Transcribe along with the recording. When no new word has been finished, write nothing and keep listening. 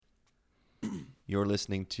You're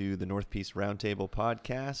listening to the North Peace Roundtable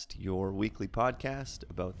Podcast, your weekly podcast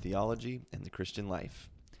about theology and the Christian life.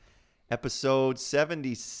 Episode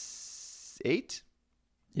 78?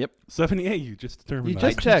 Yep. 78, you just determined You that.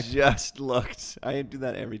 just checked. I just looked. I do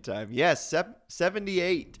that every time. Yes,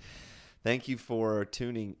 78. Thank you for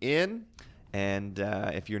tuning in. And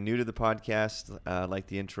if you're new to the podcast, like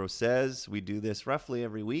the intro says, we do this roughly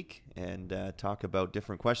every week and talk about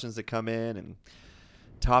different questions that come in and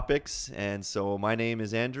topics. And so my name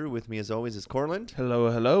is Andrew. With me, as always, is Corland.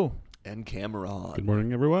 Hello, hello. And Cameron. Good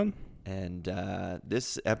morning, everyone. And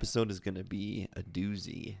this episode is going to be a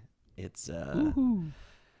doozy. It's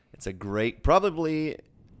a great, probably,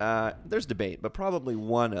 there's debate, but probably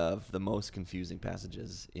one of the most confusing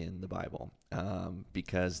passages in the Bible,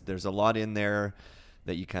 because there's a lot in there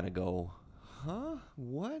that you kind of go, huh?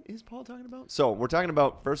 What is Paul talking about? So we're talking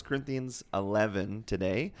about 1 Corinthians 11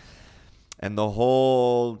 today, and the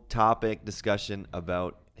whole topic discussion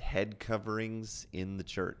about head coverings in the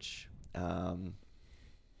church.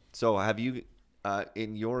 So have you,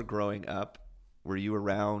 in your growing up, were you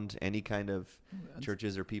around any kind of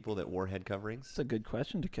churches or people that wore head coverings? That's a good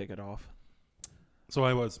question to kick it off. So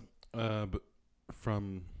I was,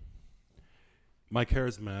 from my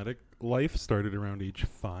charismatic life started around age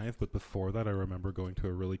 5, but before that I remember going to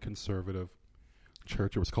a really conservative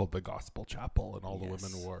church. It was called the Gospel Chapel, and all the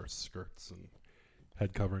women wore skirts and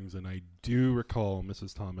head coverings. And I do recall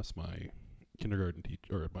Mrs. Thomas, my kindergarten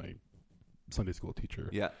teacher, or my Sunday school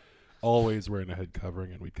teacher, always wearing a head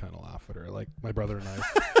covering, and we'd kind of laugh at her. Like, my brother and I,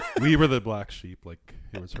 we were the black sheep. Like,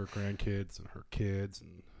 it was her grandkids and her kids,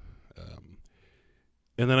 and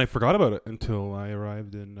then I forgot about it until I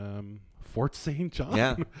arrived in Fort St.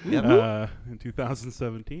 John in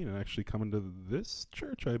 2017, and actually coming to this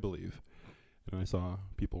church, I believe. And I saw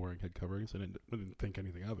people wearing head coverings, and I didn't think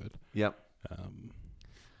anything of it. Yep.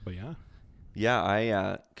 But yeah.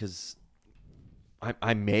 Yeah, because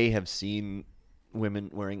I may have seen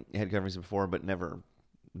women wearing head coverings before, but never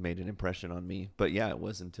made an impression on me. But yeah, it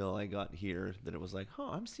was until I got here that it was like,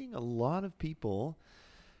 I'm seeing a lot of people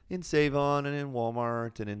in Save-On and in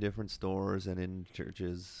Walmart and in different stores and in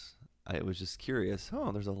churches. I was just curious.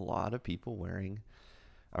 There's a lot of people wearing,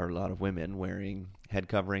 or a lot of women wearing head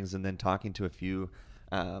coverings, and then talking to a few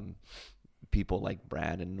people like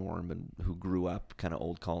Brad and Norm, and who grew up kind of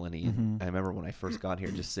old colony. And I remember when I first got here,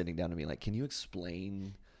 just sitting down and being like, can you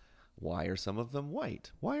explain why are some of them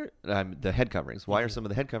white? Why are the head coverings? Why are some of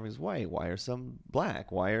the head coverings white? Why are some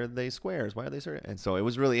black? Why are they squares? Why are they certain? And so it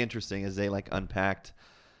was really interesting as they like unpacked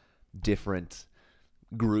different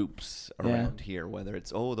groups around here, whether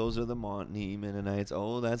it's, those are the Montney Mennonites.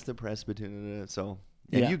 That's the Presbyterian. So,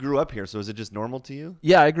 and you grew up here. So is it just normal to you?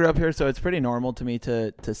 Yeah, I grew up here, so it's pretty normal to me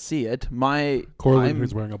to see it. Corlin,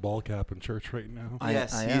 who's wearing a ball cap in church right now. I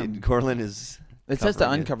am. Corlin is... It says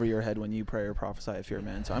to uncover your head when you pray or prophesy if you're a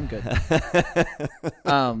man, so I'm good.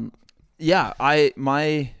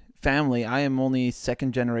 My family, I am only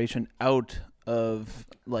second generation out of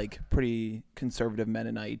like pretty conservative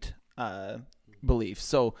Mennonite beliefs.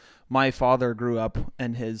 So my father grew up,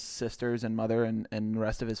 and his sisters and mother and the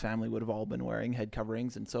rest of his family would have all been wearing head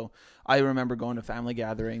coverings. And so I remember going to family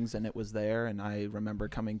gatherings, and it was there. And I remember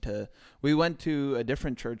we went to a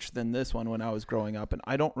different church than this one when I was growing up, and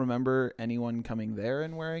I don't remember anyone coming there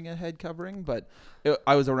and wearing a head covering, but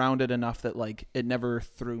I was around it enough that like it never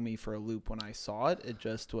threw me for a loop when I saw it. It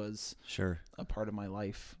just was a part of my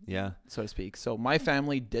life, so to speak. So my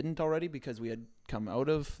family didn't already, because we had come out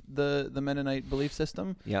of the Mennonite belief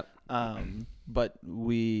system. But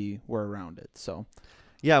we were around it. So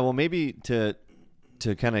well, maybe to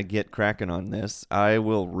kind of get cracking on this,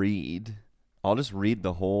 I'll just read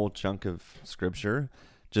the whole chunk of scripture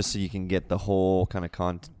just so you can get the whole kind of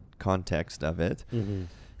context of it.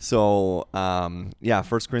 So 1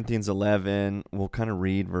 Corinthians 11, we'll kind of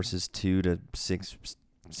read verses 2 to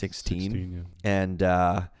 16 and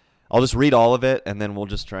I'll just read all of it, and then we'll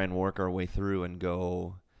just try and work our way through and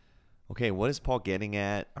go, okay, what is Paul getting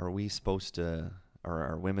at? Are women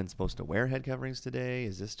supposed to wear head coverings today?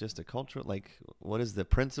 Is this just a cultural, what is the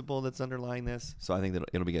principle that's underlying this? So I think that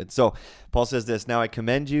it'll be good. So Paul says this: now I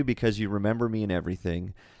commend you because you remember me in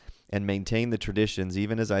everything and maintain the traditions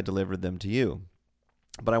even as I delivered them to you.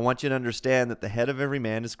 But I want you to understand that the head of every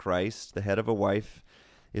man is Christ, the head of a wife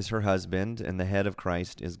is her husband, and the head of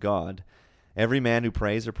Christ is God. Every man who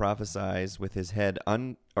prays or prophesies with his head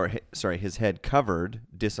his head covered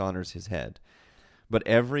dishonors his head. But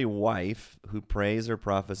every wife who prays or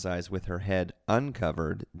prophesies with her head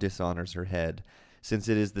uncovered dishonors her head, since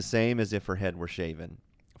it is the same as if her head were shaven.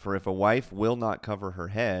 For if a wife will not cover her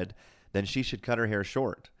head, then she should cut her hair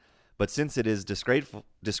short. But since it is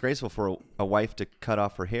disgraceful for a wife to cut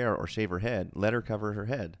off her hair or shave her head, let her cover her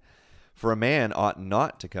head. For a man ought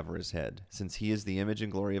not to cover his head, since he is the image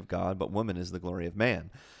and glory of God, but woman is the glory of man.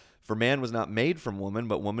 For man was not made from woman,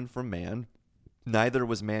 but woman from man. Neither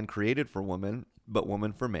was man created for woman, but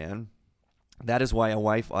woman for man. That is why a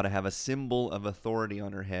wife ought to have a symbol of authority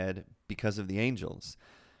on her head because of the angels.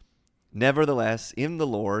 Nevertheless, in the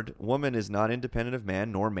Lord, woman is not independent of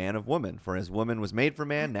man, nor man of woman. For as woman was made for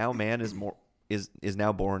man, now man is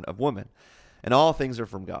now born of woman. And all things are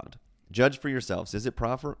from God. Judge for yourselves. Is it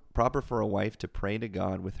proper for a wife to pray to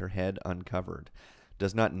God with her head uncovered?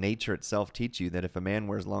 Does not nature itself teach you that if a man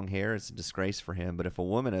wears long hair, it's a disgrace for him, but if a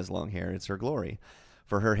woman has long hair, it's her glory?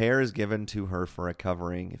 For her hair is given to her for a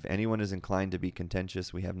covering. If anyone is inclined to be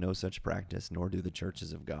contentious, we have no such practice, nor do the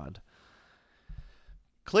churches of God.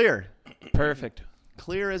 Clear. Perfect.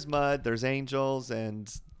 Clear as mud. There's angels and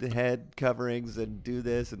the head coverings and do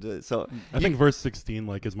this and do this. So I think verse 16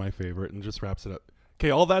 is my favorite and just wraps it up.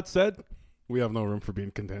 Okay, all that said, we have no room for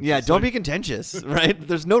being contentious. yeah, don't be contentious, right?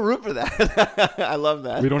 There's no room for that. I love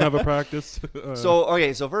that. We don't have a practice.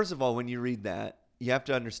 So first of all, when you read that, you have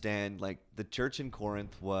to understand, the church in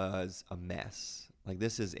Corinth was a mess.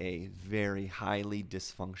 This is a very highly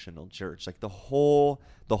dysfunctional church. The whole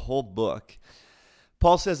book.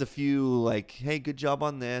 Paul says a few hey, good job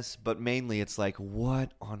on this, but mainly it's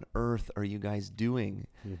what on earth are you guys doing?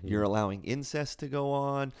 Mm-hmm. You're allowing incest to go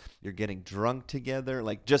on. You're getting drunk together,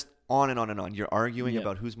 just on and on and on. You're arguing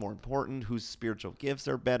about who's more important, whose spiritual gifts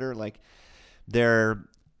are better. Their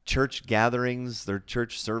church gatherings, their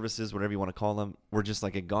church services, whatever you want to call them, were just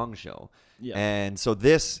like a gong show. Yeah. And so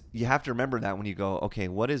this, you have to remember that when you go, okay,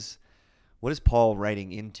 what is Paul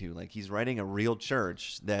writing into? He's writing a real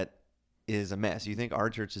church that is a mess. You think our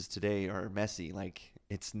churches today are messy?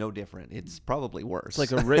 It's no different. It's probably worse.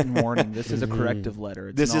 It's like a written warning. This is a corrective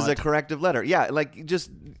letter. This is a corrective letter. Yeah,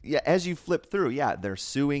 as you flip through, they're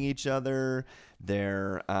suing each other.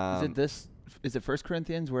 They're is it 1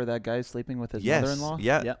 Corinthians where that guy's sleeping with his yes, mother-in-law?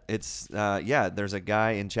 Yeah. Yep. It's there's a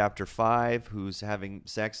guy in chapter 5 who's having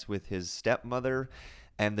sex with his stepmother.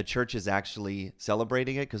 And the church is actually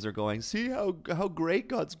celebrating it because they're going, see how great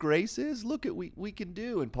God's grace is? Look at we can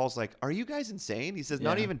do. And Paul's like, are you guys insane? He says,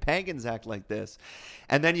 not even pagans act like this.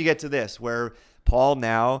 And then you get to this where Paul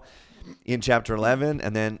now in chapter 11,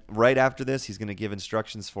 and then right after this, he's going to give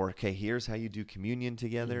instructions for, okay, here's how you do communion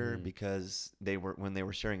together because when they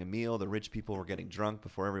were sharing a meal, the rich people were getting drunk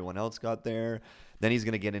before everyone else got there. Then he's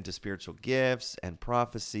going to get into spiritual gifts and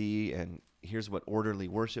prophecy, and here's what orderly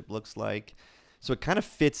worship looks like. So it kind of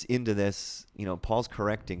fits into this, Paul's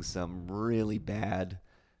correcting some really bad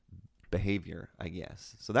behavior, I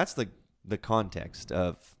guess. So that's the context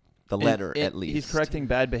of the letter, at least. He's correcting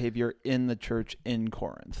bad behavior in the church in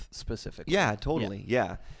Corinth, specifically. Yeah, totally,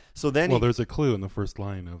 yeah. So then there's a clue in the first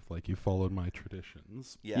line of, you followed my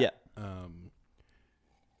traditions. Yeah. And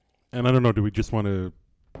I don't know, do we just want to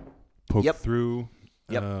poke through?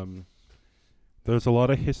 Yep. There's a lot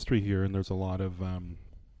of history here, and there's a lot of...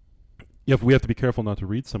 we have to be careful not to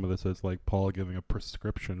read some of this as Paul giving a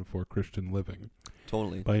prescription for Christian living.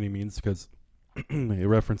 Totally. By any means, because it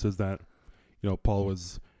references that, Paul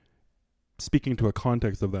was speaking to a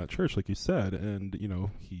context of that church, like you said, and,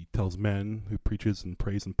 he tells men who preaches and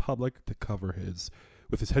prays in public to cover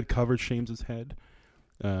with his head covered, shames his head,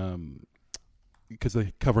 because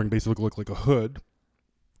the covering basically looked like a hood.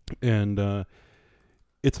 And,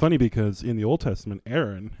 it's funny because in the Old Testament,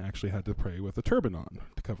 Aaron actually had to pray with a turban on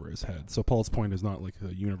to cover his head. So Paul's point is not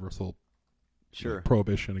a universal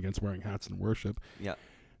prohibition against wearing hats in worship. Yeah.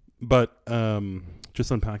 But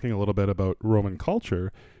just unpacking a little bit about Roman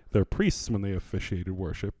culture, their priests, when they officiated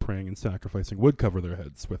worship, praying and sacrificing, would cover their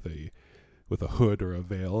heads with a hood or a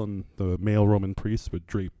veil, and the male Roman priests would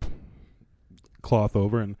drape cloth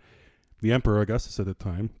over. And the Emperor Augustus at the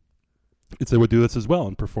time, they would do this as well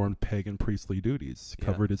and performed pagan priestly duties,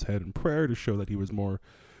 covered his head in prayer to show that he was more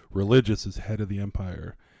religious as head of the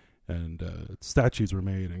empire. And statues were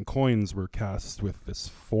made and coins were cast with this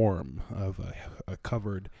form of a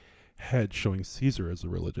covered head showing Caesar as a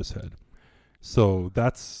religious head. So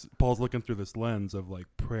that's Paul's looking through this lens of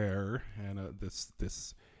prayer and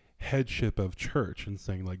this headship of church and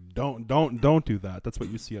saying don't do that. That's what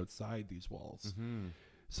you see outside these walls. Mm-hmm.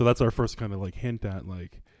 So that's our first kind of hint at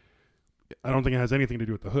I don't think it has anything to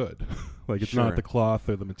do with the hood. It's not the cloth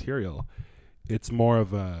or the material. It's more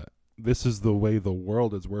of this is the way the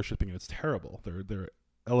world is worshiping, and it's terrible. They're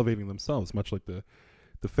elevating themselves, much like the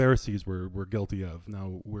Pharisees were guilty of.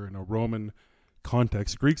 Now we're in a Roman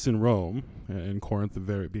context. Greeks in Rome and Corinth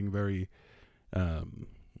being very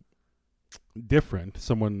different.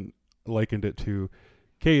 Someone likened it to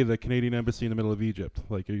okay, the Canadian embassy in the middle of Egypt.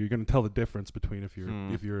 Like, you're going to tell the difference between if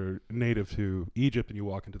Hmm. you're native to Egypt and you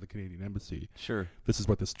walk into the Canadian embassy. Sure. This is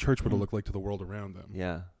what this church would have looked like to the world around them.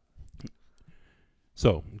 Yeah.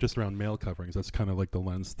 So, just around male coverings, that's kind of like the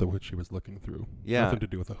lens through which he was looking through. Yeah. Nothing to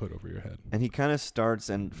do with a hood over your head. And he kind of starts,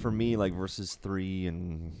 and for me, like verses 3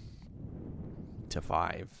 to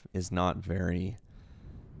 5 is not very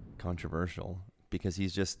controversial, because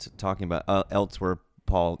he's just talking about elsewhere.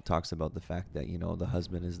 Paul talks about the fact that, the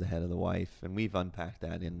husband is the head of the wife, and we've unpacked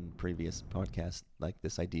that in previous podcasts, like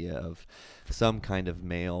this idea of some kind of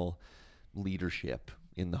male leadership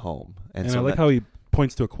in the home. And so I like how he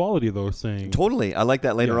points to equality, though, saying... Totally. I like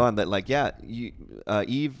that later Yeah. on, that like,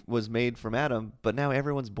 Eve was made from Adam, but now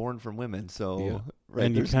everyone's born from women. So, Yeah. right,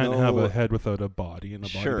 and you there's can't have no- a head without a body, and a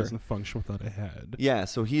body Sure. doesn't function without a head. Yeah.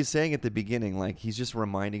 So he's saying at the beginning, like, he's just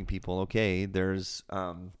reminding people, okay, there's,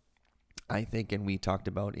 I think, and we talked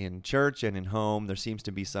about in church and in home, there seems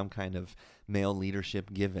to be some kind of male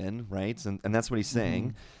leadership given, right? And that's what he's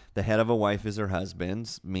saying. Mm-hmm. The head of a wife is her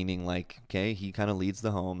husband's, meaning like, okay, he kind of leads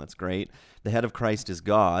the home. That's great. The head of Christ is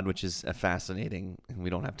God, which is a fascinating, and we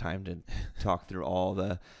don't have time to talk through all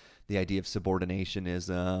the idea of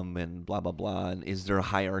subordinationism and blah, blah, blah. And is there a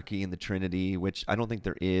hierarchy in the Trinity, which I don't think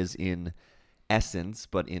there is in essence,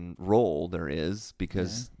 but in role there is,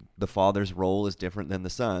 because the Father's role is different than the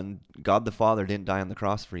Son. God the Father didn't die on the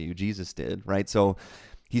cross for you. Jesus did, right? So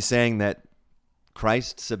he's saying that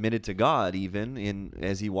Christ submitted to God, even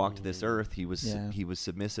as he walked this earth. He was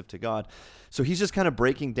submissive to God. So he's just kind of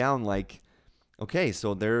breaking down, like, okay,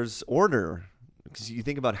 so there's order. Because you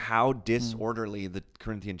think about how disorderly the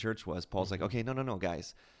Corinthian church was. Paul's like, okay, no,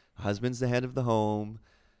 guys. Husband's the head of the home.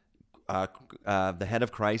 The head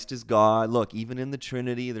of Christ is God. Look, even in the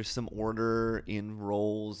Trinity, there's some order in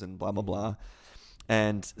roles and blah, blah, blah.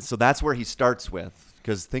 And so that's where he starts with.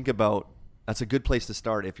 Because think about, that's a good place to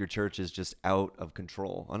start if your church is just out of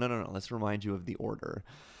control. Oh, no. Let's remind you of the order.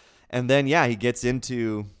 And then, he gets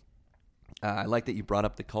into, I like that you brought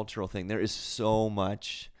up the cultural thing. There is so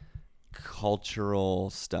much cultural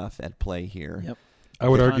stuff at play here. Yep. I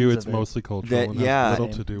would Tons argue of it's it. mostly cultural That, and has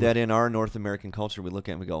little to do that with... in our North American culture, we look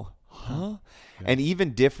at it and we go, huh? Yeah. And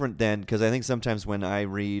even different than, because I think sometimes when I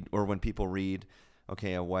read, or when people read,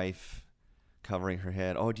 okay, a wife covering her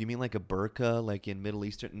head, oh, do you mean like a burqa, like in Middle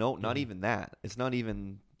Eastern? No, not even that. It's not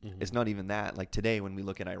even that. Like today when we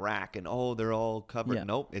look at Iraq and, oh, they're all covered. Yeah.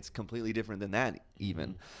 Nope, it's completely different than that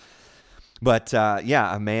even. But,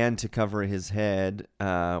 a man to cover his head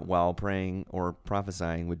while praying or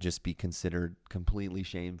prophesying would just be considered completely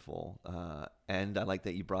shameful. And I like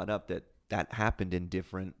that you brought up that happened in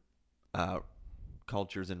different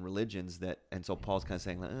cultures and religions, and so Paul's kind of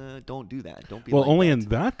saying, don't do that. Don't be Well, like only that. in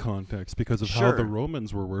that context, because of how Sure. the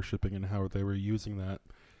Romans were worshiping and how they were using that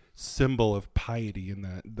symbol of piety, and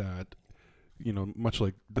that much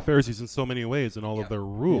like the Pharisees in so many ways, and all of their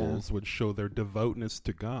rules would show their devoutness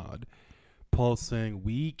to God. Paul's saying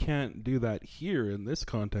we can't do that here in this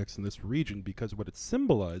context, in this region, because what it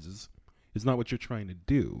symbolizes is not what you're trying to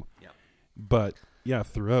do. Yeah. But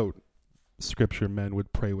throughout Scripture, men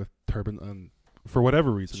would pray with turban for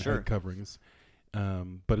whatever reason, Sure. head coverings.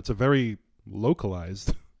 But it's a very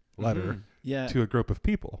localized letter Yeah. to a group of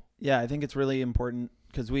people. Yeah, I think it's really important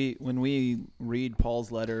because when we read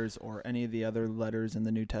Paul's letters or any of the other letters in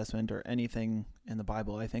the New Testament or anything in the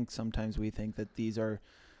Bible, I think sometimes we think that these are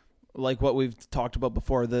like what we've talked about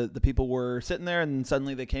before. The people were sitting there and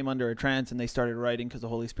suddenly they came under a trance and they started writing because the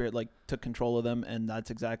Holy Spirit took control of them, and that's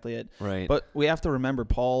exactly it. Right. But we have to remember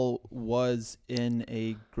Paul was in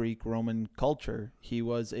a Greek-Roman culture. He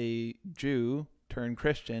was a Jew turned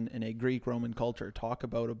Christian in a Greek-Roman culture. Talk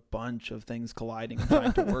about a bunch of things colliding and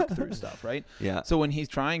trying to work through stuff, right? Yeah. So when he's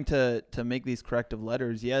trying to make these corrective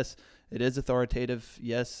letters, yes, it is authoritative.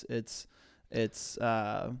 Yes, it's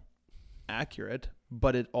accurate,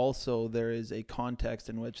 but it also, there is a context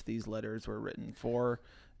in which these letters were written for,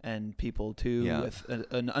 and people too, with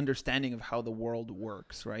an understanding of how the world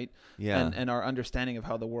works, right? Yeah. And our understanding of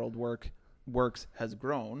how the world works has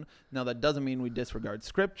grown. Now that doesn't mean we disregard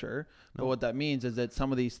Scripture, but what that means is that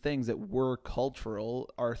some of these things that were cultural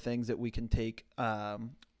are things that we can take,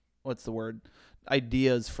 what's the word?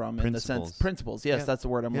 Ideas from, in the sense, principles. Yes, that's the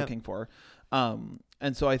word I'm looking for.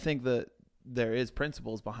 And so I think that there is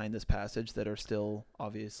principles behind this passage that are still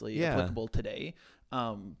obviously applicable today.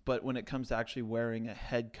 But when it comes to actually wearing a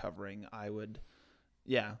head covering, I would,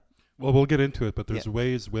 Well, we'll get into it, but there's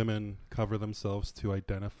ways women cover themselves to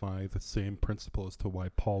identify the same principle as to why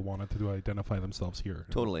Paul wanted to identify themselves here.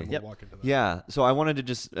 Totally. And we'll walk into that. Yeah. So I wanted to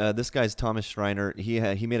just, this guy's Thomas Schreiner.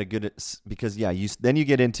 He made a good, because then you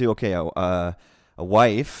get into, okay, a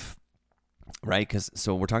wife right?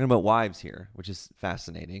 So we're talking about wives here, which is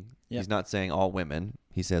fascinating. Yep. He's not saying all women.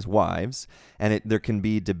 He says wives. And there can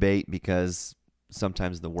be debate because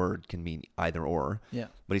sometimes the word can mean either or. Yeah.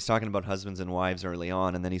 But he's talking about husbands and wives early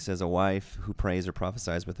on. And then he says a wife who prays or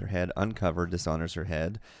prophesies with her head uncovered dishonors her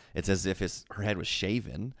head. It's as if her head was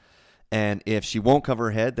shaven. And if she won't cover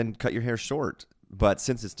her head, then cut your hair short. But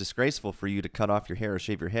since it's disgraceful for you to cut off your hair or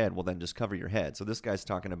shave your head, well, then just cover your head. So this guy's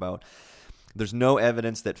talking about there's no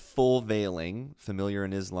evidence that full veiling, familiar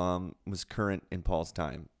in Islam, was current in Paul's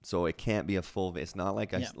time. So it can't be a full veil. It's not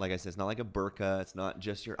like I said, it's not like a burqa. It's not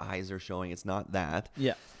just your eyes are showing. It's not that.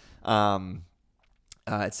 Yeah.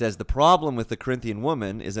 It says the problem with the Corinthian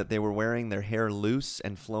woman is that they were wearing their hair loose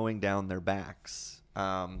and flowing down their backs.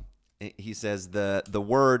 He says the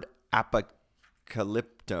word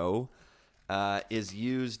apocalypto is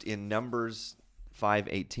used in Numbers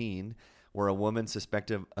 5:18, where a woman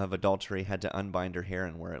suspected of adultery had to unbind her hair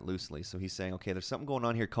and wear it loosely. So he's saying, okay, there's something going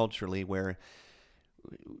on here culturally where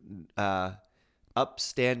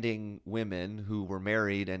upstanding women who were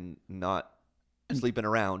married and not sleeping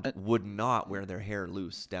around would not wear their hair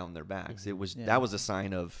loose down their backs. It was that was a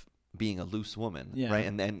sign of being a loose woman, right?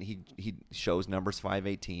 And then he shows Numbers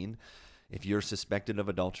 5:18. If you're suspected of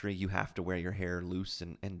adultery, you have to wear your hair loose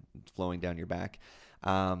and flowing down your back.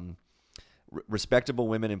 Respectable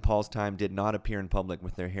women in Paul's time did not appear in public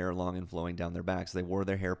with their hair long and flowing down their backs. They wore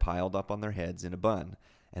their hair piled up on their heads in a bun.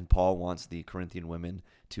 And Paul wants the Corinthian women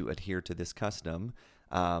to adhere to this custom.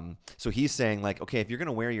 So he's saying, like, okay, if you're going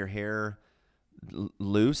to wear your hair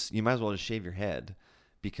loose, you might as well just shave your head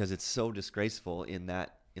because it's so disgraceful in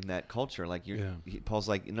that culture. Like Paul's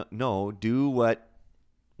like, no, do what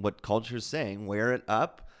culture's saying. Wear it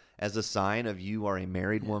up as a sign of you are a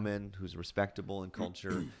married woman who's respectable in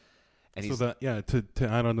culture. And so to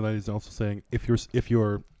add on to that, he's also saying if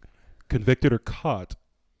you're convicted or caught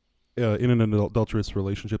in an adulterous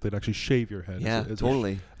relationship, they'd actually shave your head. Yeah, it's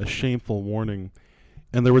totally. A shameful warning.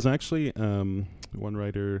 And there was actually one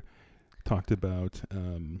writer talked about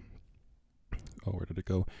where did it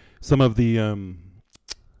go? Some of the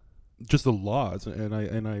just the laws,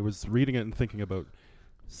 and I was reading it and thinking about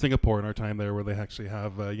Singapore in our time there, where they actually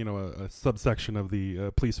have a subsection of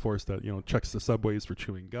the police force that checks the subways for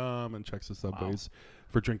chewing gum and checks the subways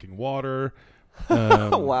for drinking water.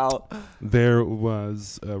 Wow. There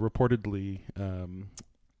was reportedly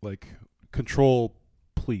like control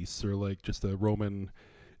police or like just a Roman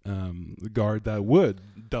guard that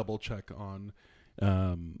would double check on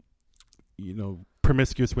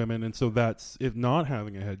promiscuous women. And so that's, if not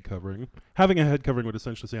having a head covering would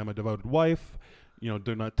essentially say, I'm a devoted wife,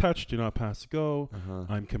 do not touch, do not pass go.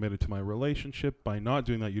 I'm committed to my relationship. By not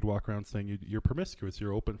doing that, you'd walk around saying you're promiscuous.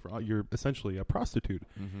 You're essentially a prostitute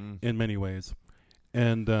in many ways.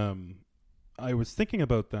 And I was thinking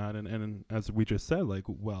about that, and as we just said, like,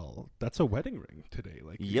 well, that's a wedding ring today.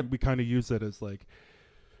 Like, we kind of use it as like,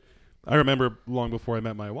 I remember long before I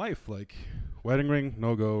met my wife, like, wedding ring,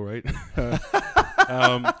 no go, right?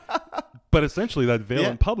 But essentially, that veil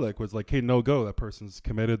in public was like, hey, no go. That person's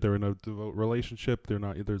committed. They're in a devout relationship.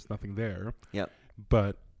 There's nothing there. Yep.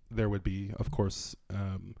 But there would be, of course,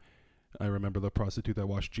 I remember the prostitute that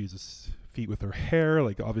washed Jesus' feet with her hair.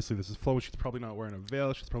 Like, obviously, this is flowing. She's probably not wearing a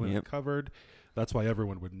veil. She's probably not covered. That's why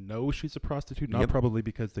everyone would know she's a prostitute. Not probably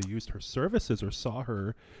because they used her services or saw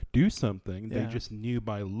her do something. They just knew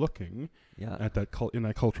by looking at that in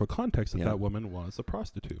that cultural context that woman was a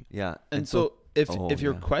prostitute. Yeah. And so if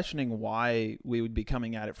you're questioning why we would be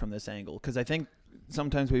coming at it from this angle, because I think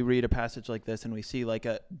sometimes we read a passage like this and we see like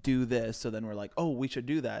a do this, so then we're like, oh, we should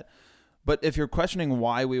do that. But if you're questioning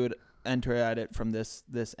why we would enter at it from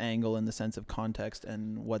this angle in the sense of context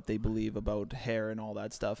and what they believe about hair and all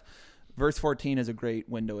that stuff, verse 14 is a great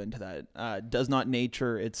window into that. Does not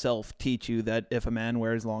nature itself teach you that if a man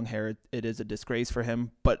wears long hair, it is a disgrace for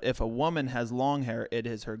him? But if a woman has long hair, it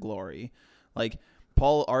is her glory. Like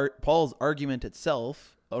Paul's argument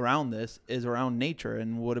itself around this is around nature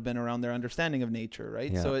and would have been around their understanding of nature,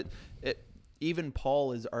 right? Yeah. So it even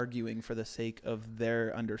Paul is arguing for the sake of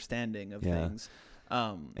their understanding of things.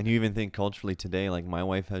 And you even think culturally today, like my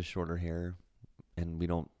wife has shorter hair, and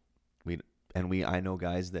I know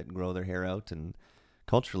guys that grow their hair out, and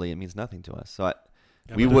culturally it means nothing to us. So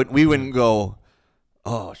we wouldn't go,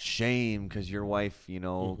 oh, shame because your wife,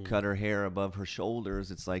 cut her hair above her shoulders.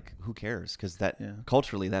 It's like, who cares? Because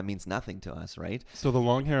culturally that means nothing to us, right? So the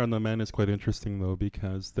long hair on the men is quite interesting, though,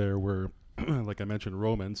 because there were, like I mentioned,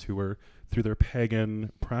 Romans who were, through their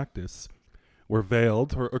pagan practice, were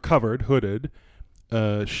veiled or covered, hooded,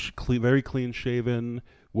 very clean shaven,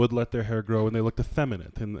 would let their hair grow, and they looked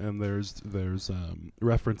effeminate. And there's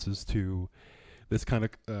references to this kind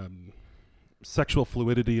of sexual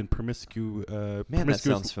fluidity and Man, that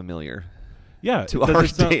sounds familiar. Yeah, to our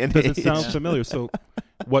day and does it age. sound familiar? So,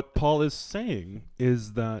 what Paul is saying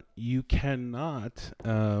is that you cannot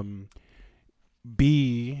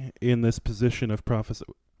be in this position of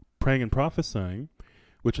praying and prophesying,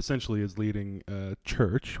 which essentially is leading a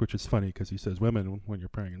church, which is funny because he says women when you're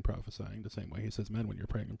praying and prophesying the same way he says men when you're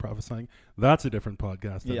praying and prophesying. That's a different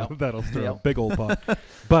podcast. That'll stir a big old pot.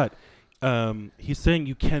 But he's saying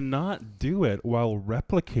you cannot do it while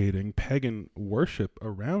replicating pagan worship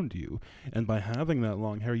around you. And by having that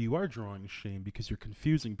long hair, you are drawing shame because you're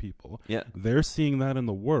confusing people. Yeah. They're seeing that in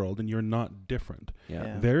the world and you're not different.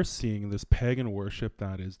 Yeah. They're seeing this pagan worship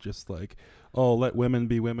that is just like, oh, let women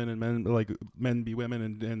be women and men be women,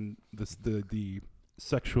 and this the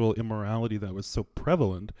sexual immorality that was so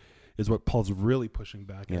prevalent is what Paul's really pushing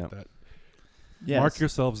back at. That mark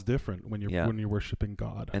yourselves different when you're worshiping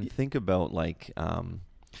God. And think about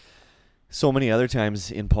so many other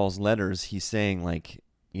times in Paul's letters, he's saying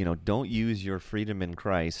don't use your freedom in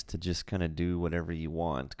Christ to just kind of do whatever you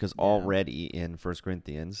want. Because already in 1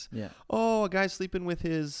 Corinthians, a guy's sleeping with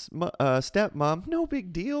his stepmom, no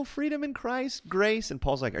big deal, freedom in Christ, grace. And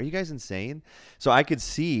Paul's like, are you guys insane? So I could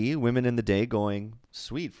see women in the day going,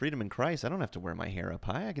 sweet, freedom in Christ, I don't have to wear my hair up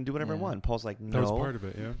high, I can do whatever I want. And Paul's like, no. That was part of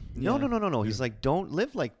it, No. He's like, don't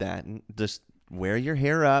live like that. And just wear your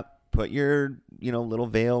hair up. Put your, little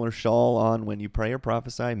veil or shawl on when you pray or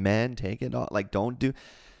prophesy. Men, take it off. Don't do,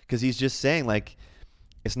 because he's just saying,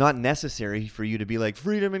 it's not necessary for you to be like,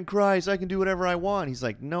 freedom in Christ, I can do whatever I want. He's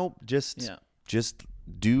like, nope, just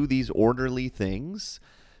do these orderly things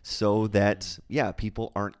so that,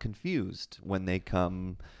 people aren't confused when they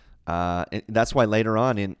come. And that's why later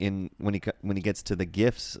on when he gets to the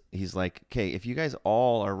gifts, he's like, okay, if you guys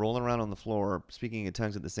all are rolling around on the floor speaking in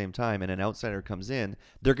tongues at the same time and an outsider comes in,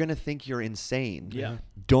 they're going to think you're insane. Yeah.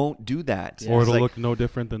 Don't do that. Or it'll look no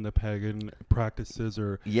different than the pagan practices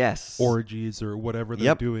or orgies or whatever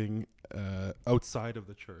they're doing outside of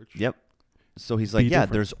the church. Yep. So he's like,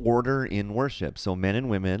 there's order in worship. So men and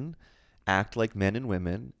women act like men and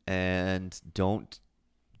women, and don't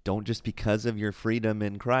just because of your freedom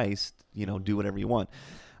in Christ, do whatever you want.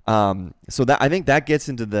 So that I think that gets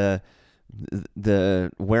into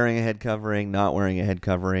the wearing a head covering, not wearing a head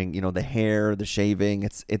covering, the hair, the shaving.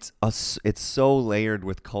 It's so layered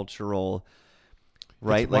with cultural,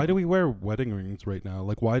 right? Why do we wear wedding rings right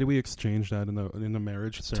now? Why do we exchange that in the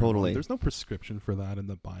marriage ceremony? Totally. There's no prescription for that in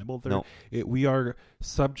the Bible. No. We are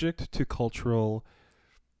subject to cultural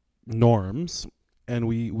norms. And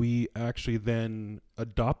we actually then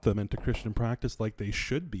adopt them into Christian practice like they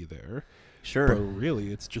should be there. Sure. But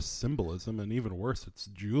really, it's just symbolism, and even worse, it's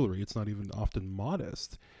jewelry. It's not even often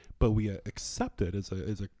modest. But we accept it as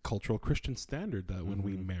a cultural Christian standard that when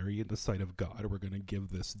we marry in the sight of God, we're going to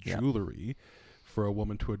give this jewelry for a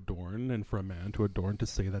woman to adorn and for a man to adorn to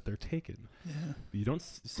say that they're taken. Yeah. You don't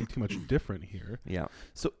see too much different here. Yeah.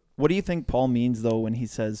 So what do you think Paul means, though, when he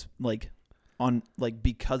says,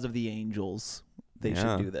 because of the angels they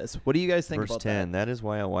should do this? What do you guys think about that? Verse 10, that is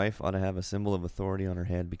why a wife ought to have a symbol of authority on her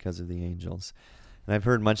head because of the angels. And I've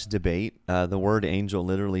heard much debate. The word angel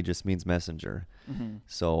literally just means messenger. Mm-hmm.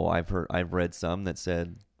 So I've read some that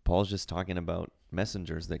said Paul's just talking about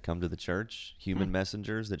messengers that come to the church, human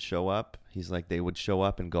messengers that show up. He's like, they would show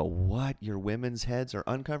up and go, what? Your women's heads are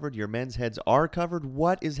uncovered? Your men's heads are covered?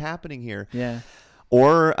 What is happening here? Yeah.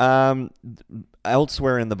 Or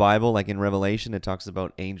elsewhere in the Bible, like in Revelation, it talks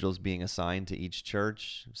about angels being assigned to each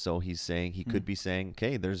church. So he could be saying,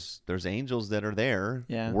 okay, there's angels that are there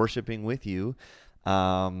worshiping with you.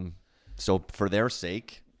 So for their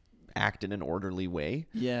sake, act in an orderly way.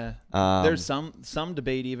 Yeah. There's some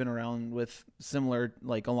debate even around with similar,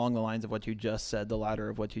 along the lines of what you just said, the latter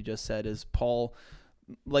of what you just said is Paul.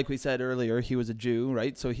 Like we said earlier, he was a Jew,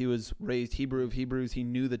 right? So he was raised Hebrew of Hebrews. He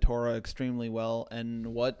knew the Torah extremely well. And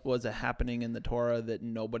what was a happening in the Torah that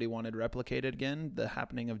nobody wanted replicated again? The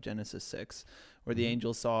happening of Genesis 6, where the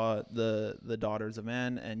angels saw the daughters of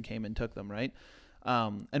man and came and took them, right?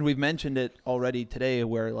 And we've mentioned it already today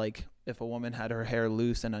where, if a woman had her hair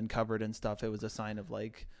loose and uncovered and stuff, it was a sign of,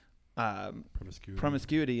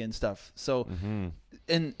 promiscuity and stuff. So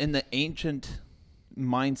in the ancient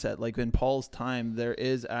mindset, in Paul's time, there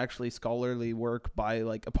is actually scholarly work by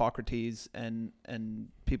Hippocrates and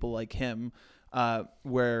people like him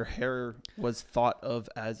where hair was thought of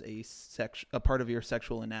as a part of your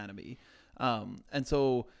sexual anatomy, and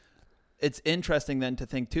so it's interesting then to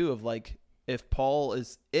think too of if Paul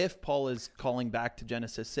is calling back to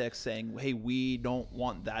Genesis 6 saying, hey, we don't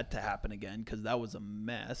want that to happen again because that was a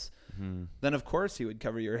mess, then of course he would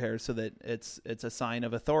cover your hair so that it's a sign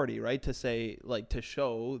of authority, right? To say, like, to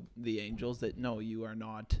show the angels that no, you are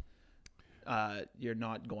not you're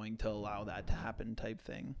not going to allow that to happen, type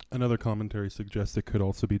thing. Another commentary suggests it could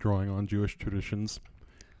also be drawing on Jewish traditions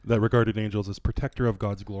that regarded angels as protector of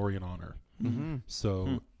God's glory and honor.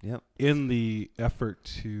 So Yep. in the effort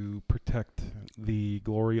to protect the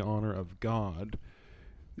glory honor of God,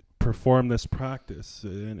 perform this practice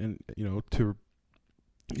and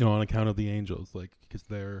on account of the angels, like, because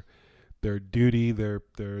their duty, their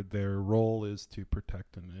role is to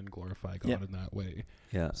protect and glorify God in that way.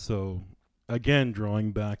 Yeah. So again,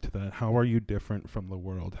 drawing back to that, how are you different from the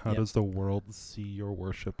world? How does the world see your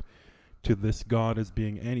worship to this God as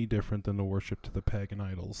being any different than the worship to the pagan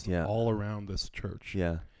idols all around this church?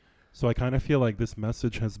 Yeah. So I kind of feel like this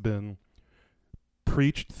message has been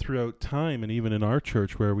preached throughout time, and even in our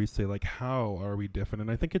church where we say, like, how are we different?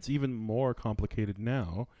 And I think it's even more complicated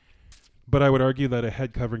now. But I would argue that a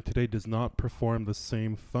head covering today does not perform the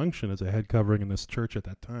same function as a head covering in this church at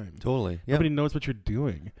that time. Totally. Yeah. Nobody knows what you're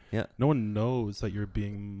doing. Yeah. No one knows that you're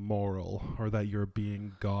being moral or that you're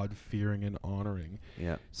being God-fearing and honoring.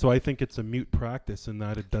 Yeah. So I think it's a mute practice in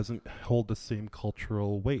that it doesn't hold the same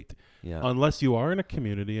cultural weight. Yeah. Unless you are in a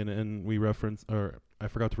community, and we reference, or I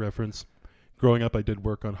forgot to reference, growing up I did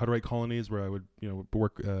work on Hutterite colonies where I would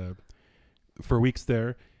work for weeks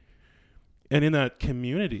there. And in that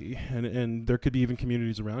community, and there could be even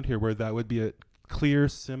communities around here where that would be a clear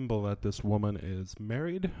symbol that this woman is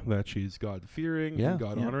married, that she's God-fearing and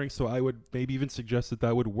God-honoring. So I would maybe even suggest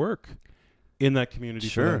that would work in that community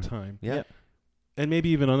for that time. Yeah. And maybe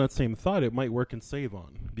even on that same thought, it might work in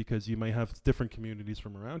Save-On, because you might have different communities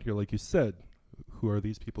from around here, like you said. Who are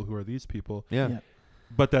these people? Who are these people? Yeah.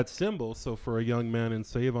 But that symbol, so for a young man in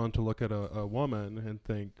Save-On to look at a woman and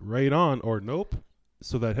think, right on, or nope,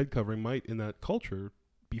 so that head covering might, in that culture,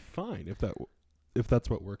 be fine if that's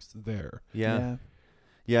what works there. Yeah.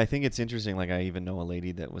 Yeah, I think it's interesting. Like, I even know a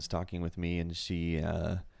lady that was talking with me, and she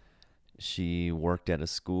worked at a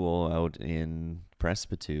school out in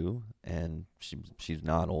Presbyterian, and she's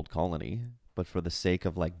not Old Colony, but for the sake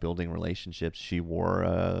of, like, building relationships, she wore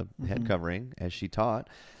a head covering as she taught,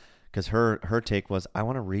 because her take was, I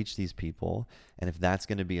want to reach these people, and if that's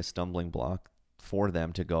going to be a stumbling block for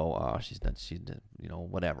them to go, oh, she's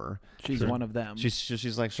whatever. She's one of them.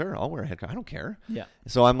 She's like, sure, I'll wear a head cover. I don't care. Yeah.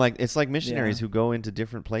 So I'm like, it's like missionaries who go into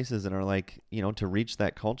different places and are like, to reach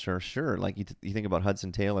that culture. Sure. Like you think about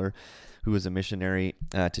Hudson Taylor, who was a missionary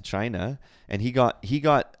to China, and he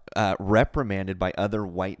got reprimanded by other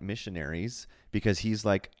white missionaries because he's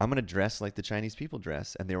like, I'm going to dress like the Chinese people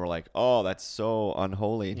dress. And they were like, oh, that's so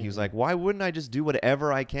unholy. And he was like, why wouldn't I just do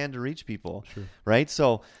whatever I can to reach people? Sure. Right?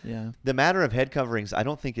 So the matter of head coverings, I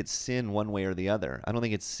don't think it's sin one way or the other. I don't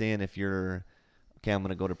think it's sin if you're, okay, I'm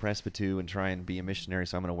going to go to Presbyterian and try and be a missionary,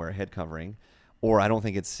 so I'm going to wear a head covering. Or I don't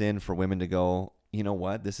think it's sin for women to go, you know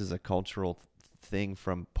what, this is a cultural thing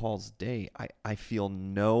from Paul's day. I feel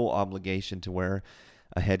no obligation to wear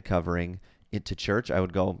a head covering into church. I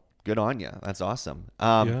would go, good on you. That's awesome.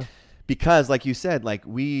 Because like you said, like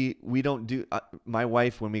we don't do, my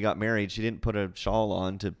wife, when we got married, she didn't put a shawl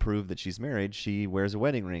on to prove that she's married. She wears a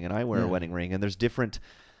wedding ring, and I wear a wedding ring, and there's different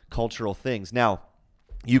cultural things. Now,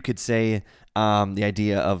 you could say the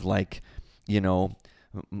idea of, like,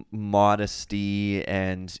 modesty,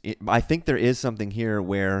 and I think there is something here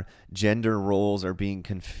where gender roles are being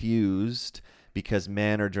confused because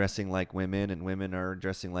men are dressing like women and women are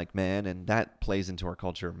dressing like men, and that plays into our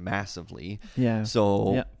culture massively. Yeah.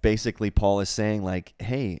 So basically Paul is saying, like,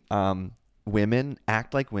 hey, women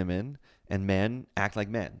act like women and men act like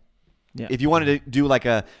men. Yeah. If you wanted to do like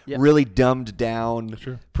a really dumbed down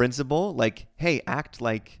principle, like, hey, act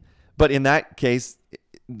like, but in that case,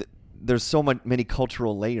 there's so many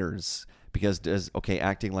cultural layers. Because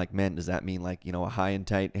acting like men, does that mean, like, a high and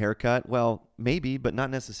tight haircut? Well, maybe, but not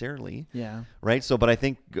necessarily. Yeah. Right? So, but I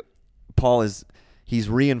think Paul he's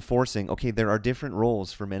reinforcing, okay, there are different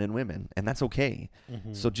roles for men and women, and that's okay.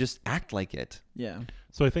 Mm-hmm. So just act like it. Yeah.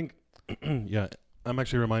 So I think, I'm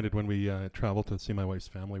actually reminded when we travel to see my wife's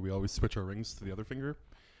family, we always switch our rings to the other finger.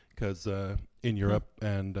 Because in Europe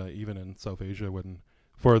and even in South Asia,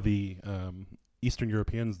 for the Eastern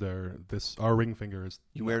Europeans, our ring finger is...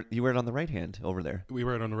 You wear it on the right hand over there. We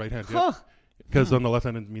wear it on the right hand, because on the left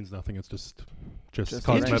hand it means nothing. It's just cosmetic.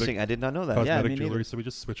 Interesting. I did not know that. Cosmetic jewelry. So we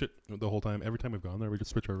just switch it the whole time. Every time we've gone there, we just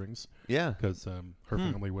switch our rings. Yeah. Because her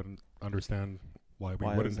family wouldn't understand why we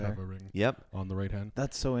wouldn't have a ring on the right hand.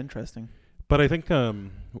 That's so interesting. But I think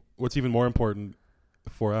what's even more important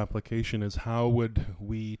for application is how would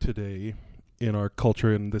we today in our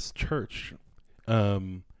culture in this church,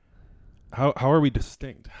 how are we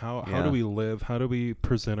distinct? How Yeah. do we live? How do we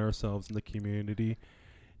present ourselves in the community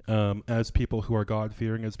as people who are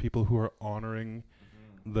God-fearing, as people who are honoring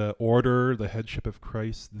the order, the headship of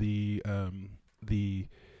Christ, the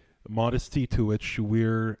modesty to which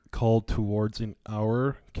we're called towards in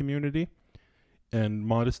our community. And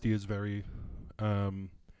modesty is very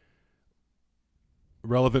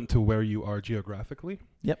relevant to where you are geographically.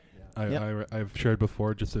 Yep. I've shared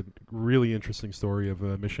before just a really interesting story of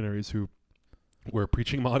missionaries who were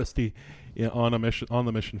preaching modesty on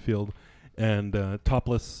the mission field, and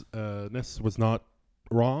toplessness was not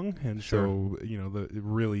wrong, and so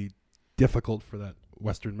really difficult for that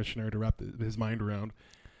Western missionary to wrap his mind around.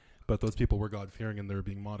 But those people were God-fearing and they were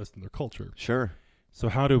being modest in their culture. Sure. So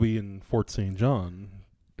how do we in Fort St. John?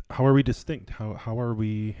 How are we distinct? How are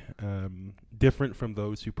we different from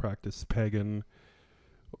those who practice pagan,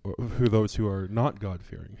 or those who are not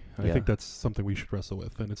God-fearing? I Yeah. think that's something we should wrestle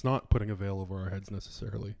with, and it's not putting a veil over our heads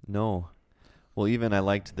necessarily. No. Well, even I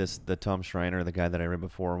liked the Tom Schreiner, the guy that I read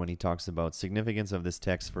before, when he talks about significance of this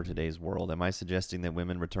text for today's world. Am I suggesting that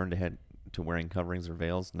women return to wearing coverings or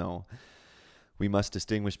veils? No. We must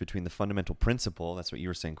distinguish between the fundamental principle, that's what you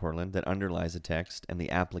were saying, Cortland, that underlies a text and the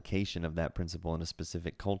application of that principle in a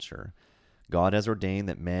specific culture. God has ordained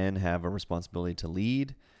that men have a responsibility to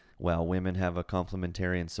lead, while women have a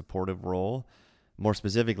complementary and supportive role. More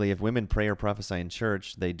specifically, if women pray or prophesy in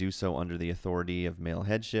church, they do so under the authority of male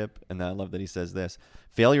headship. And I love that he says this.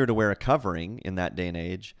 Failure to wear a covering in that day and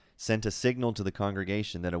age sent a signal to the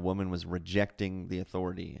congregation that a woman was rejecting the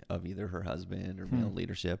authority of either her husband or male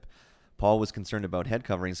leadership. Paul was concerned about head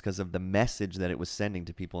coverings because of the message that it was sending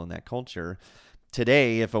to people in that culture.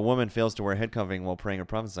 Today, if a woman fails to wear a head covering while praying or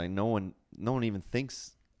prophesying, no one even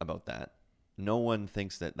thinks about that. No one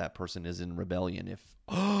thinks that that person is in rebellion. If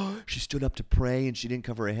she stood up to pray and she didn't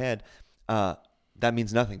cover her head, that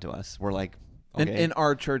means nothing to us. We're like, okay. In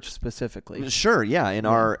our church specifically. Sure, yeah. In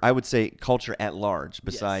our, I would say, culture at large,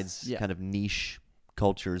 besides yeah. kind of niche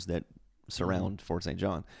cultures that surround Fort St.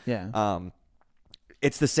 John. Yeah.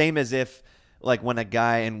 It's the same as if, like, when a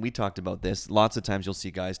guy, and we talked about this, lots of times you'll see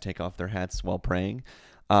guys take off their hats while praying.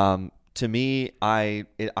 To me, I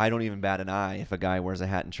don't even bat an eye if a guy wears a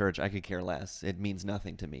hat in church. I could care less. It means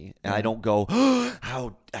nothing to me. And I don't go,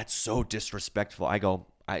 how, that's so disrespectful. I go,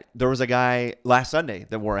 there was a guy last Sunday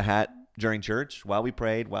that wore a hat during church while we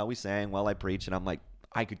prayed, while we sang, while I preached, and I'm like,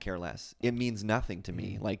 I could care less. It means nothing to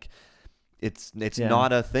me. Like, it's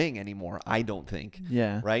not a thing anymore, I don't think.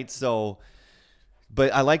 Yeah. Right? So...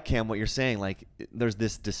 But I like, Cam, what you're saying. Like, there's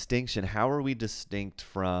this distinction. How are we distinct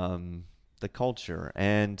from the culture?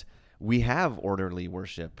 And we have orderly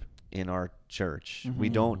worship in our church. We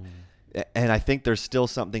don't. And I think there's still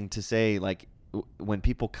something to say, like, when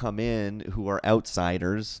people come in who are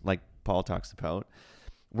outsiders, like Paul talks about,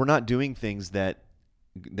 we're not doing things that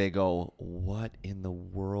they go, what in the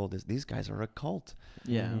world is, these guys are a cult.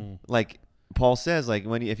 Yeah. Like, Paul says, like,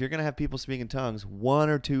 if you're going to have people speak in tongues, 1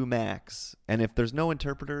 or 2 max. And if there's no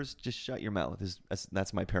interpreters, just shut your mouth.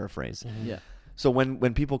 That's my paraphrase. Yeah. So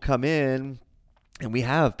when people come in, and we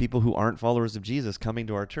have people who aren't followers of Jesus coming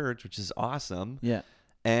to our church, which is awesome. Yeah.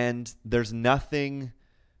 And there's nothing,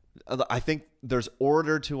 I think there's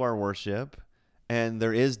order to our worship, and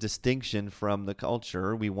there is distinction from the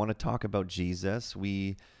culture. We want to talk about Jesus.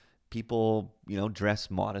 People, dress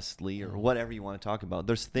modestly or whatever you want to talk about.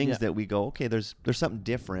 There's things that we go, okay, there's something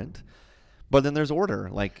different. But then there's order.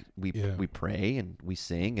 Like we pray and we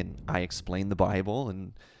sing and I explain the Bible,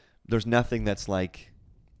 and there's nothing that's like,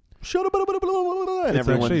 shut up, and It's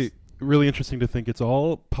actually really interesting to think it's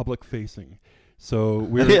all public facing. So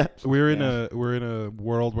we're in a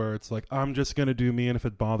world where it's like, I'm just gonna do me, and if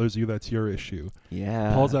it bothers you, that's your issue.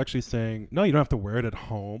 Yeah. Paul's actually saying, no, you don't have to wear it at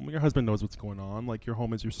home. Your husband knows what's going on. Like, your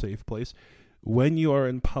home is your safe place. When you are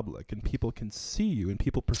in public and people can see you and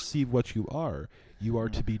people perceive what you are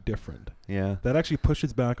to be different. Yeah. That actually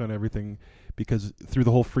pushes back on everything, because through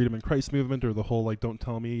the whole Freedom in Christ movement, or the whole, like, don't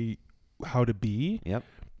tell me how to be. Yep.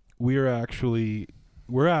 We're actually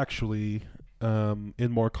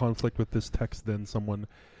in more conflict with this text than someone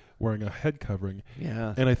wearing a head covering.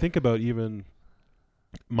 Yeah. And I think about even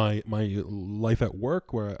my life at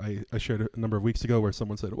work, where I shared a number of weeks ago where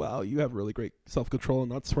someone said, wow, you have really great self-control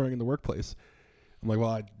and not swearing in the workplace. I'm like,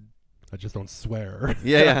 well, I just don't swear.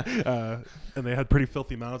 Yeah. And they had pretty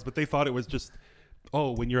filthy mouths, but they thought it was just,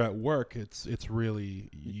 when you're at work,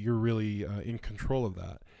 you're really in control of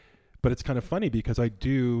that. But it's kind of funny because I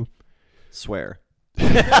do swear.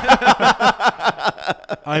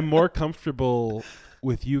 I'm more comfortable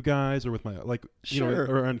with you guys or with my Sure.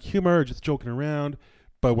 or on humor or just joking around.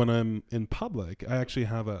 But when I'm in public, I actually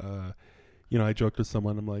have I joked with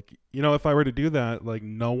someone. I'm like, if I were to do that, like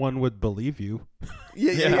no one would believe you.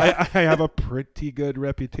 Yeah. I have a pretty good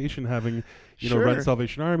reputation having, Sure. run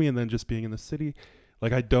Salvation Army and then just being in the city.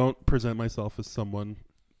 Like I don't present myself as someone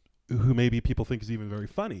who maybe people think is even very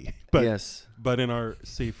funny. But Yes. but in our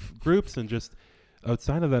safe groups and just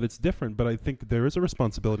outside of that, it's different. But I think there is a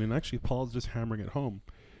responsibility, and actually Paul's just hammering it home.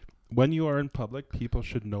 When you are in public, people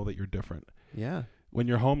should know that you're different. Yeah. When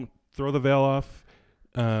you're home, throw the veil off,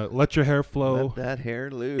 let your hair flow. Let that hair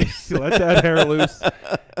loose. Let that hair loose.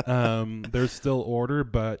 There's still order,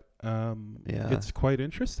 but it's quite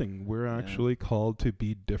interesting. We're actually called to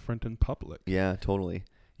be different in public. Yeah, totally.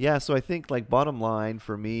 Yeah, so I think like bottom line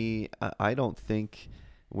for me, I don't think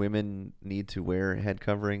women need to wear head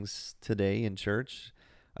coverings today in church.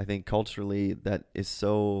 I think culturally that is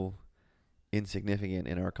so insignificant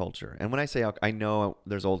in our culture. And when I say, I know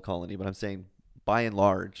there's Old Colony, but I'm saying by and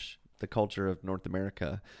large, the culture of North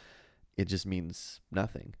America, it just means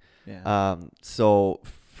nothing. Yeah. So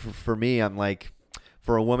for me, I'm like,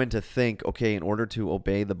 for a woman to think, okay, in order to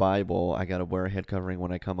obey the Bible, I got to wear a head covering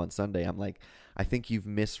when I come on Sunday. I'm like, I think you've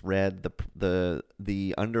misread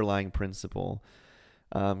the underlying principle.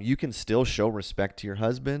 You can still show respect to your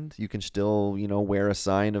husband. You can still, wear a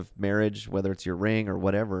sign of marriage, whether it's your ring or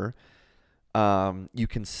whatever. You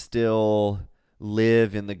can still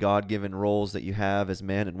live in the God-given roles that you have as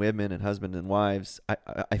men and women and husband and wives.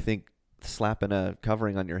 I think slapping a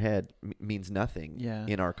covering on your head means nothing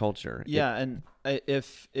in our culture. Yeah, and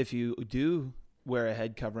if you do wear a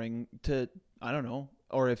head covering, I don't know,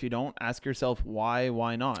 or if you don't, ask yourself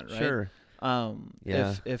why not, right? Sure.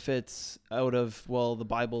 If it's out of, the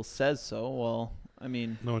Bible says so, I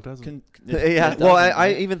mean, no, it doesn't.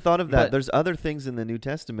 I even thought of that. But there's other things in the New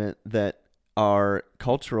Testament that are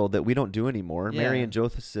cultural that we don't do anymore. Yeah. Mary and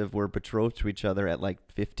Joseph were betrothed to each other at like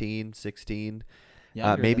 15, 16,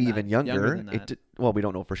 than maybe even that. younger. Than that. We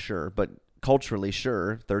don't know for sure, but culturally,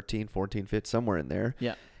 sure, 13, 14, 15, somewhere in there.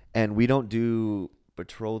 Yeah. And we don't do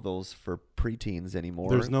betrothals for preteens anymore.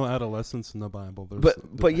 There's no adolescence in the Bible.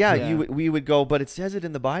 We would go, but it says it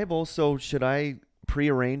in the Bible, so should I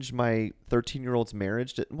prearrange my 13-year-old's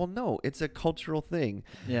marriage? Well, no, it's a cultural thing.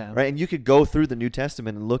 Yeah. Right? And you could go through the New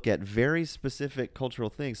Testament and look at very specific cultural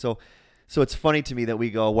things. So it's funny to me that we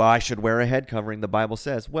go, well, I should wear a head covering. The Bible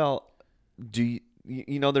says, well, do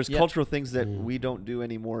there's cultural things that we don't do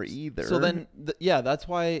anymore either. So then, that's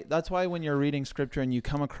why when you're reading scripture and you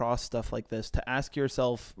come across stuff like this, to ask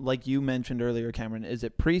yourself, like you mentioned earlier, Cameron, is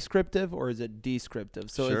it prescriptive or is it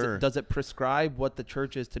descriptive? So does it prescribe what the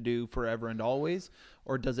church is to do forever and always,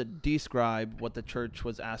 or does it describe what the church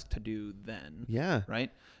was asked to do then? Yeah.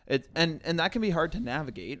 Right? And that can be hard to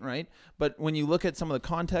navigate, right? But when you look at some of the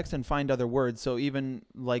context and find other words, so even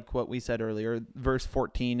like what we said earlier, verse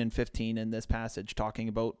 14 and 15 in this passage talking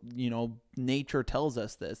about, nature tells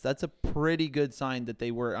us this. That's a pretty good sign that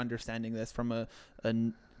they were understanding this from a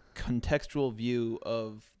contextual view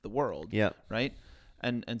of the world. Yeah. Right?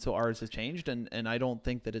 And so ours has changed, and I don't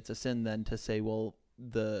think that it's a sin then to say, well,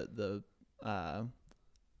 the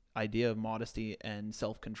idea of modesty and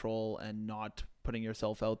self-control and not putting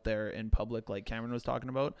yourself out there in public like Cameron was talking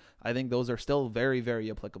about, I think those are still very, very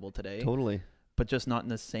applicable today. Totally. But just not in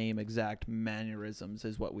the same exact mannerisms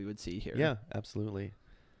as what we would see here. Yeah, absolutely.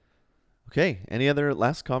 Okay, any other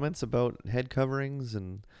last comments about head coverings?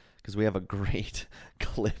 And because we have a great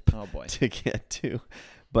clip to get to.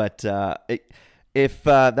 But if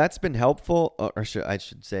that's been helpful, I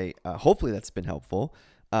should say, hopefully that's been helpful.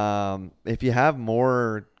 If you have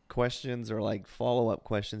more questions or like follow-up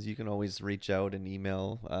questions, you can always reach out and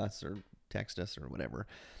email us or text us or whatever,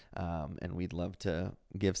 and we'd love to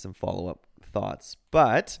give some follow-up thoughts.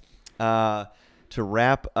 But to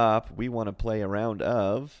wrap up, we want to play a round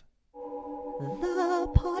of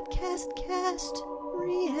the podcast cast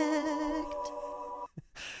react.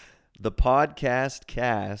 The podcast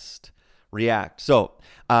cast react. So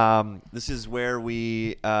this is where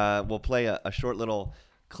we will play a short little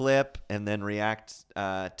clip and then react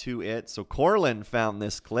to it. So Corlin found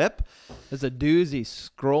this clip. It's a doozy,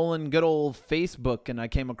 scrolling good old Facebook, and I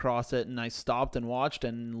came across it and I stopped and watched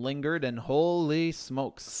and lingered, and holy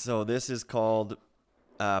smokes. So this is called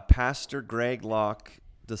Pastor Greg Locke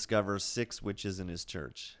discovers 6 witches in his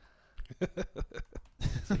church.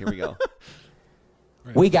 So here we go.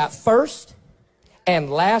 We got first and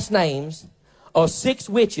last names of 6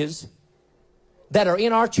 witches that are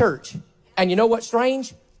in our church. And you know what's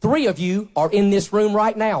strange? 3 of you are in this room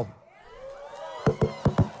right now.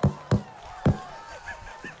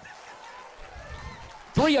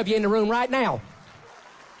 Three of you in the room right now.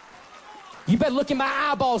 You better look in my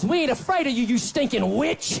eyeballs. We ain't afraid of you, you stinking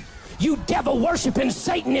witch. You devil-worshiping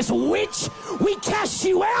Satanist witch. We cast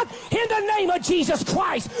you out in the name of Jesus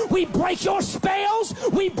Christ. We break your spells.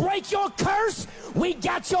 We break your curse. We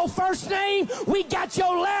got your first name. We got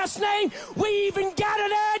your last name. We even got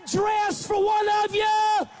an address for one of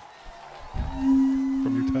you.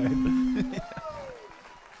 From your tithe.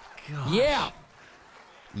 Yeah.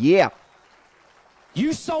 Yeah.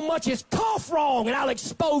 You so much as cough wrong, and I'll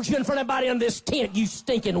expose you in front of everybody in this tent, you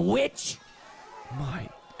stinking witch. My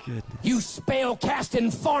goodness. You spell-casting,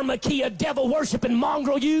 pharmakia, devil-worshiping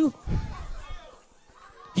mongrel, you.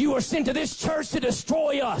 You were sent to this church to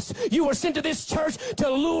destroy us. You were sent to this church to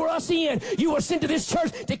lure us in. You were sent to this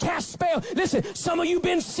church to cast spell. Listen, some of you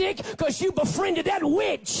been sick because you befriended that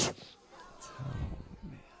witch.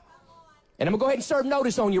 And I'm going to go ahead and serve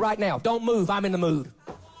notice on you right now. Don't move. I'm in the mood.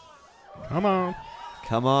 Come on.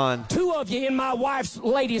 Come on. 2 of you in my wife's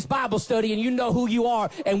ladies' Bible study, and you know who you are,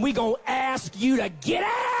 and we going to ask you to get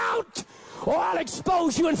out, or I'll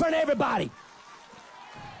expose you in front of everybody.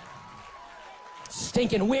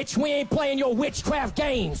 Stinking witch, we ain't playing your witchcraft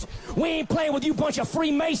games. We ain't playing with you bunch of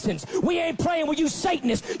Freemasons. We ain't playing with you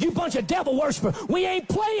Satanists, you bunch of devil worshippers. We ain't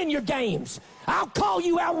playing your games. I'll call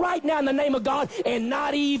you out right now in the name of God and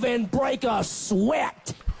not even break a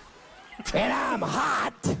sweat. And I'm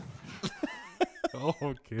hot.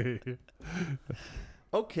 Okay.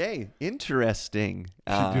 Okay. Interesting.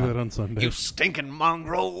 Should do that on Sunday. You stinking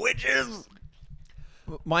mongrel witches.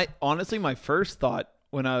 Honestly, my first thought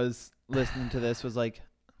when I was listening to this was like,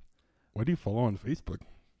 Why do you follow on Facebook?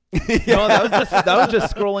 no, that was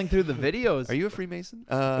just scrolling through the videos. Are you a Freemason?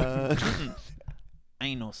 I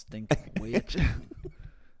ain't no stinking witch.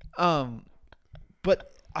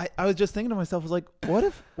 But I was just thinking to myself, I was like, what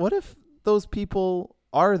if those people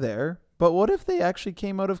are there, but what if they actually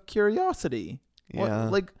came out of curiosity?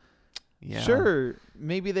 Yeah. Yeah. Sure,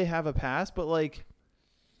 maybe they have a past, but like,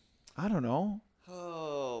 I don't know.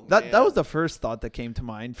 Oh, That was the first thought that came to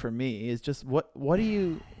mind for me, is just what do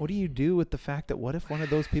you do with the fact that what if one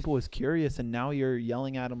of those people was curious and now you're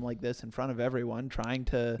yelling at him like this in front of everyone, trying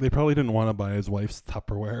to... They probably didn't want to buy his wife's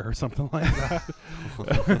Tupperware or something like that.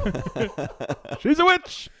 She's a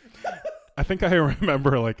witch. I think I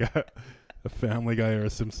remember like a Family Guy or a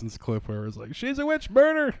Simpsons clip where it was like, she's a witch,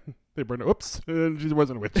 burn her. They burned her. Oops, and she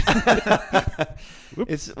wasn't a witch.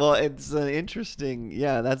 It's an interesting.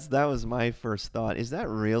 Yeah, that was my first thought. Is that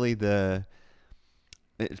really to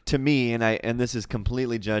me? And this is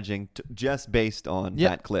completely judging just based on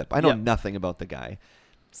that clip. I know nothing about the guy.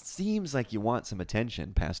 Seems like you want some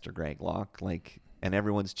attention, Pastor Greg Locke. And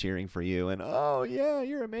everyone's cheering for you. And, oh, yeah,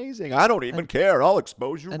 you're amazing. I don't even care. I'll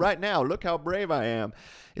expose you right now. Look how brave I am.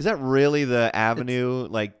 Is that really the avenue,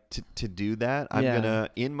 to do that? I'm going to,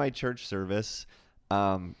 in my church service,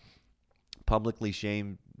 publicly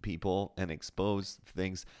shame people and expose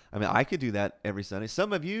things. I mean, I could do that every Sunday.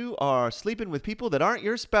 Some of you are sleeping with people that aren't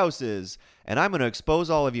your spouses, and I'm going to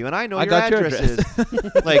expose all of you. And I know your addresses.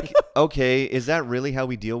 Okay, is that really how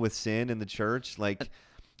we deal with sin in the church?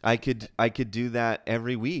 I could do that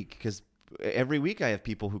every week, because every week I have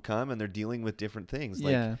people who come and they're dealing with different things.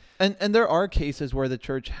 And there are cases where the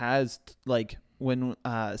church has, when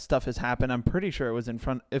stuff has happened, I'm pretty sure it was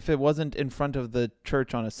if it wasn't in front of the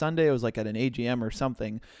church on a Sunday, it was at an AGM or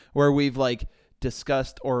something, where we've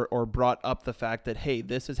discussed or brought up the fact that, hey,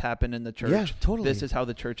 this has happened in the church. Yeah, totally. This is how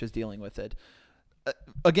the church is dealing with it.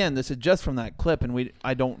 Again, this is just from that clip, and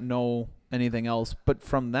I don't know anything else, but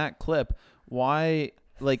from that clip, why...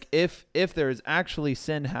 if there is actually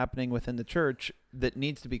sin happening within the church that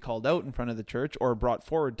needs to be called out in front of the church or brought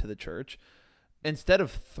forward to the church, instead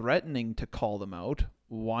of threatening to call them out,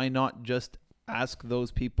 why not just ask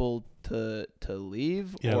those people to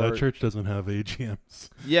leave? Yeah, that church doesn't have AGMs.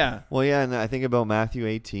 Yeah. Well, yeah, and I think about Matthew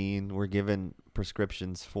 18, we're given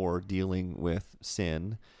prescriptions for dealing with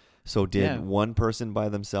sin. So did one person by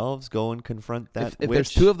themselves go and confront that If witch?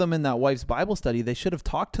 there's 2 of them in that wife's Bible study, they should have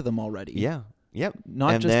taled to them already. Yeah. Yep.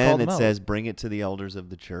 Not just call then them it out. says, bring it to the elders of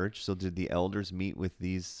the church. So did the elders meet with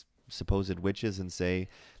these supposed witches and say,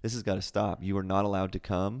 this has got to stop. You are not allowed to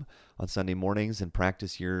come on Sunday mornings and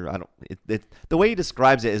practice your, the way he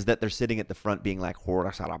describes it is that they're sitting at the front being like,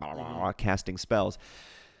 casting spells.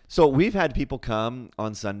 So we've had people come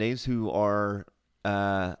on Sundays who are,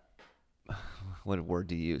 what word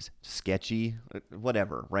do you use? Sketchy,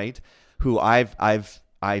 whatever, right? Who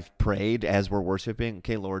I've prayed as we're worshiping,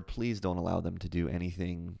 okay, Lord, please don't allow them to do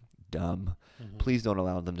anything dumb. Mm-hmm. Please don't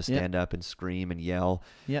allow them to stand up and scream and yell.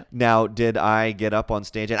 Yeah. Now, did I get up on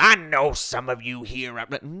stage and I know some of you here?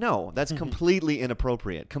 No, that's completely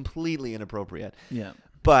inappropriate. Completely inappropriate. Yeah.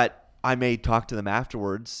 But I may talk to them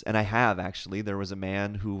afterwards, and I have actually. There was a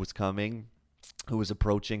man who was coming, who was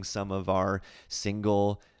approaching some of our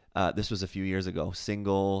single, this was a few years ago,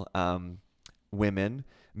 single women,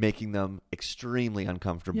 making them extremely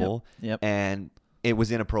uncomfortable. Yep. And it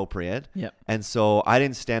was inappropriate. Yep. And so I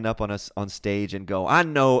didn't stand up on stage and go, I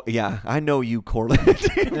know you, Corlett.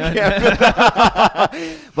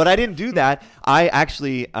 But I didn't do that. I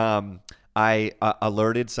actually, I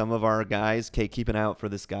alerted some of our guys, okay, keep an eye out for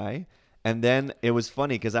this guy. And then it was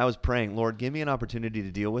funny because I was praying, Lord, give me an opportunity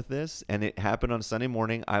to deal with this. And it happened on Sunday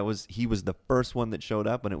morning. He was the first one that showed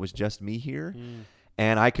up, and it was just me here.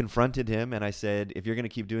 And I confronted him, and I said, if you're going to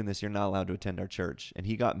keep doing this, you're not allowed to attend our church. And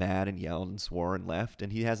he got mad and yelled and swore and left,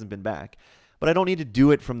 and he hasn't been back. But I don't need to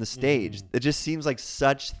do it from the stage. It just seems like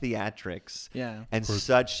such theatrics and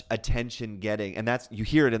such attention getting. And you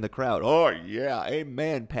hear it in the crowd. Oh, yeah,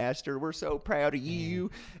 amen, Pastor. We're so proud of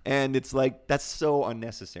you. And it's like, that's so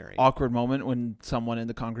unnecessary. Awkward moment when someone in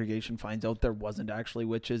the congregation finds out there wasn't actually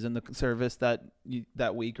witches in the service that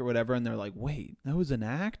week or whatever. And they're like, wait, that was an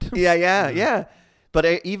act? Yeah. But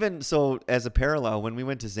even so, as a parallel, when we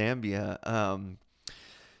went to Zambia,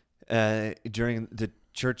 during the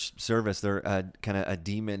church service, there kind of a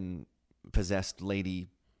demon possessed lady,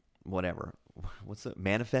 whatever,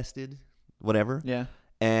 manifested, whatever. Yeah.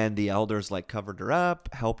 And the elders like covered her up,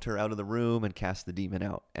 helped her out of the room, and cast the demon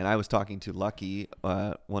out. And I was talking to Lucky,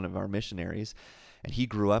 one of our missionaries, and he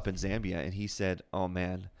grew up in Zambia, and he said, "Oh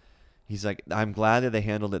man." He's like, I'm glad that they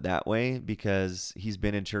handled it that way, because he's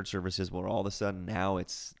been in church services where all of a sudden now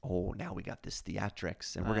now we got this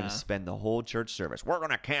theatrics, and we're going to spend the whole church service. We're going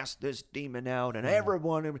to cast this demon out, and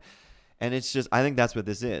everyone. And it's just, I think that's what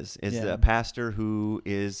this is the pastor who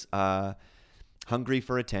is hungry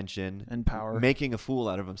for attention and power, making a fool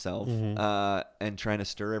out of himself, and trying to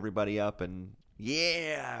stir everybody up and,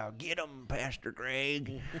 yeah, get him, Pastor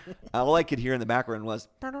Greg. All I could hear in the background was,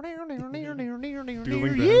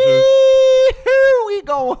 we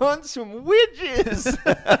go hunt some witches.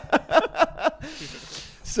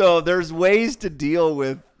 So there's ways to deal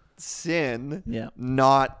with sin,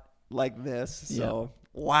 not like this. So,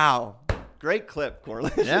 wow. Great clip,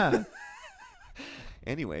 Corlett. Yeah.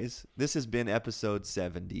 Anyways, this has been episode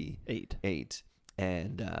 78.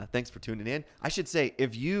 And thanks for tuning in. I should say,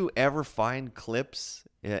 if you ever find clips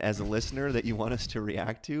as a listener that you want us to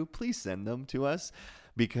react to, please send them to us,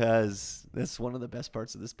 because that's one of the best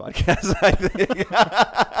parts of this podcast, I think.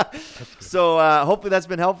 So hopefully that's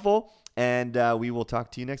been helpful, and we will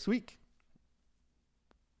talk to you next week.